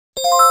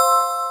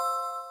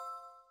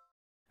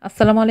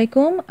আসসালামু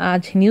আলাইকুম।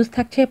 আজ নিউজ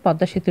থাকছে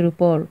পদ্মা সেতুর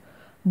উপর।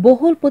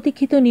 বহুল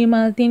প্রতীক্ষিত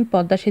নির্মাণাধীন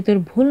পদ্মা সেতুর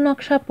ভুল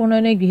নকশা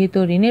প্রণয়নে গৃহীত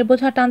ঋণের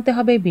বোঝা টানতে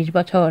হবে ২০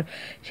 বছর।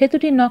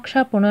 সেতুটির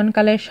নকশা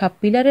প্রণয়নকালে সব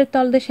পিলারের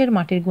তলদেশের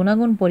মাটির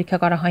গুণাগুণ পরীক্ষা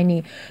করা হয়নি।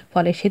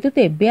 ফলে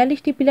সেতুতে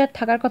 ৪২টি পিলার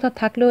থাকার কথা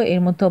থাকলেও এর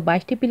মধ্যে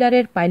 ২২টি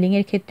পিলারের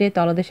পাইলিংয়ের ক্ষেত্রে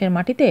তলদেশের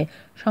মাটিতে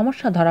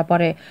সমস্যা ধরা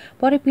পড়ে।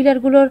 পরে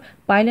পিলারগুলোর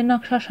পাইলের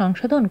নকশা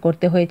সংশোধন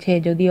করতে হয়েছে,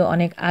 যদিও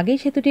অনেক আগেই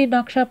সেতুটির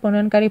নকশা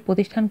প্রণয়নকারী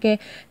প্রতিষ্ঠানকে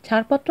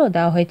ছাড়পত্র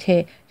দেওয়া হয়েছে।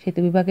 সেতু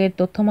বিভাগের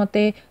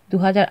তথ্যমতে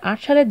 ২০০৮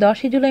 সালের ১০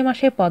 জুলাই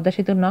মাসে পদ্মা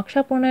সেতুর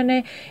নকশা প্রণয়নে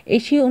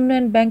এশীয়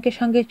উন্নয়ন ব্যাংকের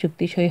সঙ্গে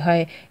চুক্তি সই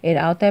হয়। এর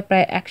আওতায়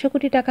প্রায় ১০০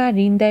 কোটি টাকা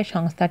ঋণ দেয়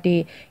সংস্থাটি।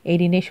 এই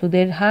ঋণের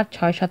সুদের হার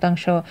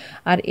 ৬%,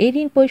 আর এই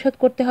ঋণ পরিশোধ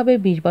করতে হবে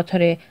 ২০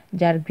 বছরে,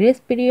 যার গ্রেস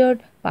পিরিয়ড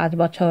 ৫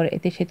 বছর।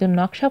 এতে সেতুর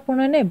নকশা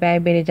প্রণয়নে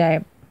ব্যয় বেড়ে যায়।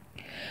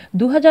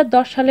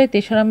 ২০১০ সালে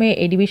 ৩রা মে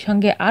এডিবির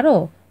সঙ্গে আরও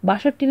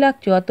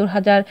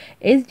 ৬২,৭৪,০০০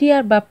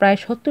 এসডিআর বা প্রায়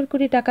 ৭০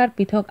 কোটি টাকার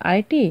পৃথক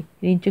আরেকটি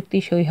ঋণ চুক্তি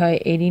সই হয়।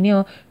 এই ঋণেও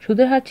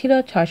সুদের হার ছিল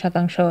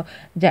 ৬%,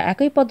 যা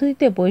একই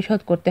পদ্ধতিতে পরিশোধ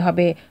করতে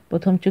হবে।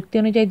 প্রথম চুক্তি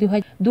অনুযায়ী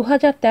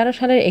 ২০১৩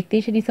 সালের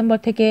 ৩১ ডিসেম্বর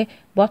থেকে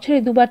বছরে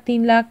দুবার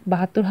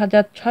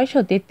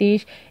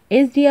 ৩,৭২,৬৩৩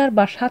 এসডিআর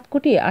বা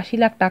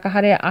 ৭,৮০,০০,০০০ টাকা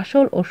হারে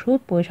আসল ও সুদ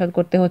পরিশোধ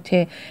করতে হচ্ছে।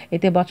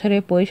 এতে বছরে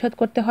পরিশোধ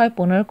করতে হয়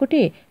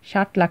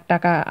 ১৫,৬০,০০,০০০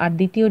 টাকা। আর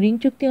দ্বিতীয় ঋণ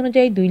চুক্তি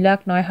অনুযায়ী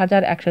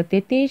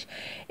 ২,০৯,১৩৩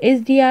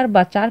 এসডিআর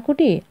বা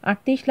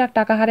 ৪,৩৮,০০,০০০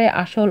 টাকা হারে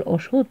আসল ও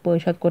সুদ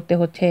পরিশোধ করতে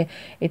হচ্ছে।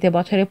 এতে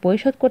বছরে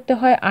পরিশোধ করতে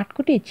হয়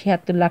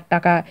 ৮,৭৬,০০,০০০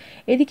 টাকা।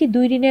 এদিকে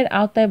দুই ঋণের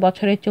আওতায়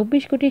বছরে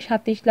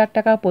 ২৪,৩৭,০০,০০০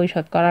 টাকা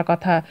পরিশোধ করার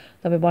কথা।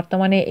 তবে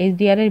বর্তমানে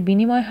এসডিআর এর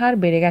বিনিময় হার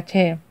বেড়ে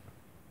গেছে।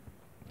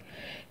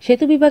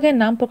 সেতু বিভাগের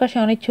নাম প্রকাশে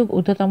অনিচ্ছুক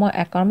ঊর্ধ্বতম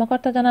এক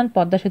কর্মকর্তা জানান,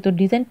 পদ্মা সেতুর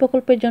ডিজাইন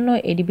প্রকল্পের জন্য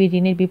এডিবি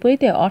ঋণের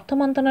বিপরীতে অর্থ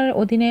মন্ত্রণালয়ের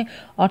অধীনে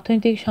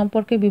অর্থনৈতিক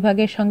সম্পর্ক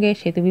বিভাগের সঙ্গে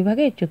সেতু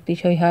বিভাগের চুক্তি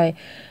সই হয়।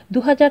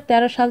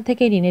 ২০১৩ সাল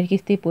থেকে ঋণের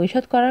কিস্তি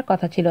পরিশোধ করার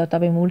কথা ছিল,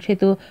 তবে মূল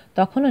সেতু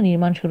তখনও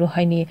নির্মাণ শুরু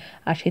হয়নি।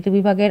 আর সেতু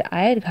বিভাগের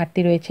আয়ের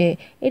ঘাটতি রয়েছে।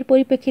 এর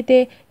পরিপ্রেক্ষিতে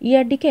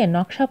ইআরডিকে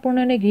নকশা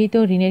প্রণয়নে গৃহীত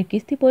ঋণের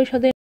কিস্তি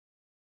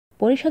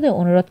পরিশোধে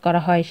অনুরোধ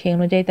করা হয়। সেই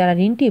অনুযায়ী তারা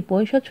ঋণটি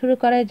পরিশোধ শুরু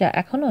করে, যা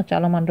এখনও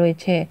চলমান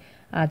রয়েছে।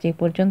 আজ এ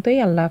পর্যন্তই।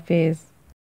 আল্লাহ হাফেজ।